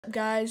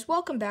Guys,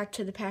 welcome back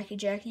to the Packy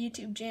Jack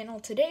YouTube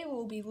channel. Today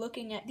we'll be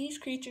looking at these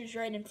creatures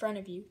right in front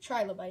of you,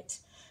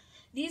 Trilobites.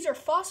 These are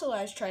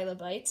fossilized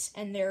Trilobites,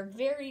 and they're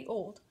very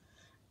old.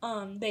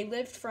 They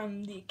lived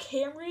from the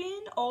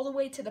Cambrian all the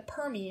way to the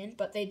Permian,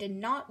 but they did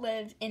not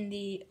live in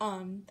the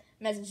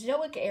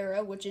Mesozoic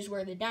era, which is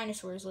where the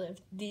dinosaurs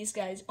lived. These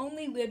guys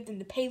only lived in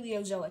the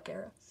Paleozoic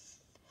era.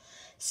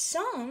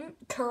 Some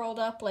curled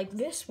up like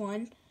this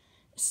one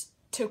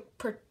to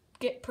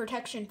get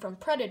protection from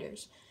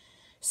predators.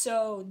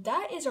 So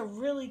that's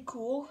really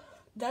cool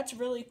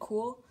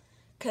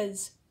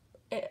because,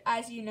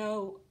 as you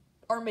know,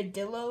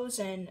 armadillos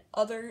and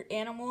other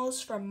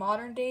animals from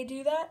modern day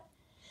do that.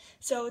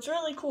 So it's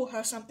really cool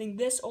how something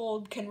this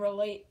old can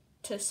relate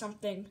to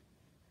something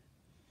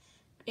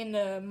in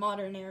the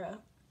modern era.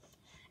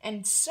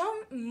 And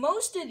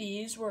most of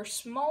these were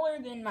smaller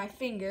than my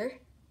finger.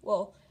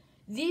 Well,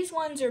 these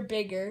ones are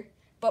bigger,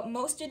 but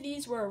most of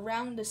these were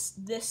around this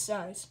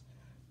size.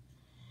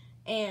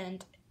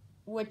 And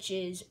which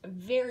is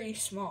very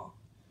small.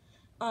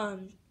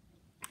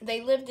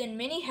 They lived in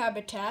many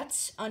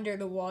habitats under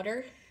the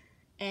water,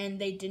 and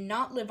they did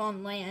not live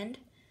on land.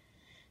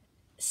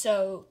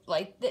 So,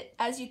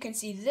 as you can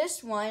see,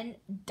 this one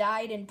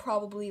died in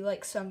probably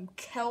like some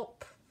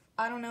kelp,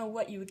 I don't know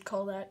what you would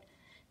call that,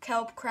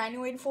 kelp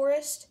crinoid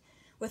forest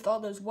with all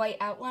those white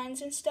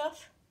outlines and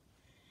stuff.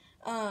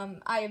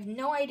 I have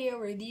no idea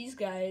where these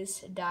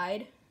guys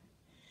died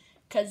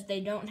because they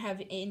don't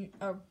have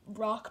a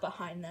rock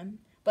behind them.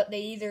 But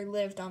they either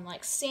lived on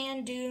like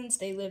sand dunes,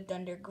 they lived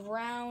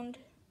underground,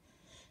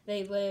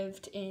 they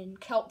lived in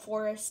kelp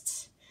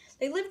forests.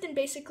 They lived in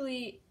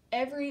basically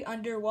every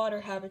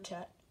underwater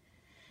habitat.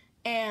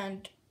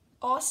 And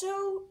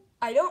also,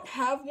 I don't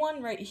have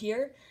one right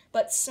here,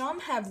 but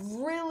some have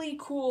really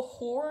cool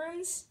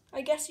horns,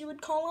 I guess you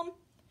would call them.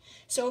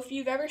 So if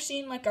you've ever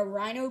seen like a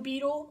rhino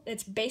beetle,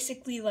 it's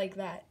basically like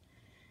that.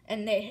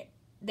 And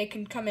they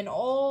can come in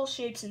all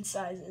shapes and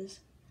sizes.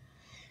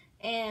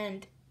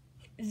 And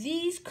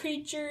these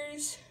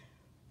creatures,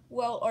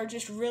 are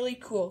just really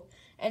cool,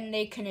 and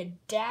they can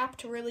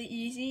adapt really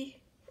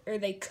easy, or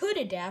they could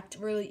adapt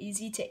really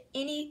easy to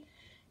any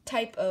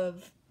type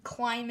of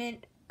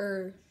climate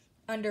or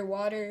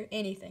underwater,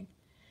 anything.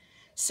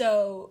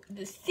 So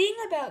the thing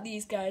about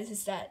these guys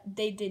is that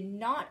they did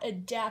not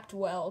adapt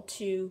well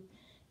to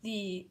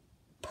the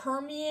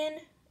Permian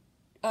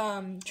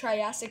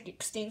Triassic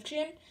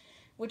extinction,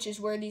 which is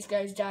where these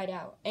guys died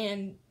out.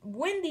 And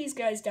when these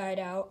guys died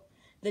out,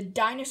 the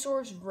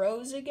dinosaurs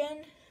rose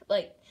again,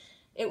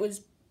 it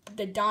was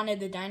the dawn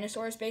of the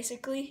dinosaurs,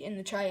 basically, in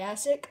the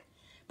Triassic.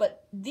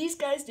 But these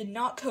guys did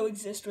not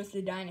coexist with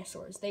the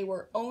dinosaurs. They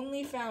were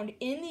only found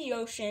in the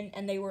ocean,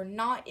 and they were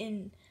not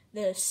in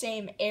the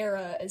same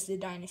era as the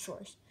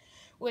dinosaurs,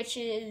 which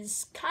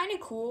is kind of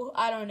cool.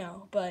 I don't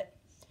know, but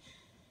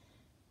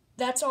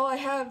that's all I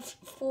have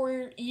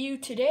for you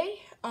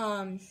today.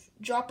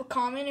 Drop a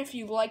comment if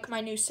you like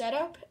my new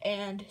setup,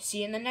 and see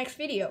you in the next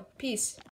video. Peace.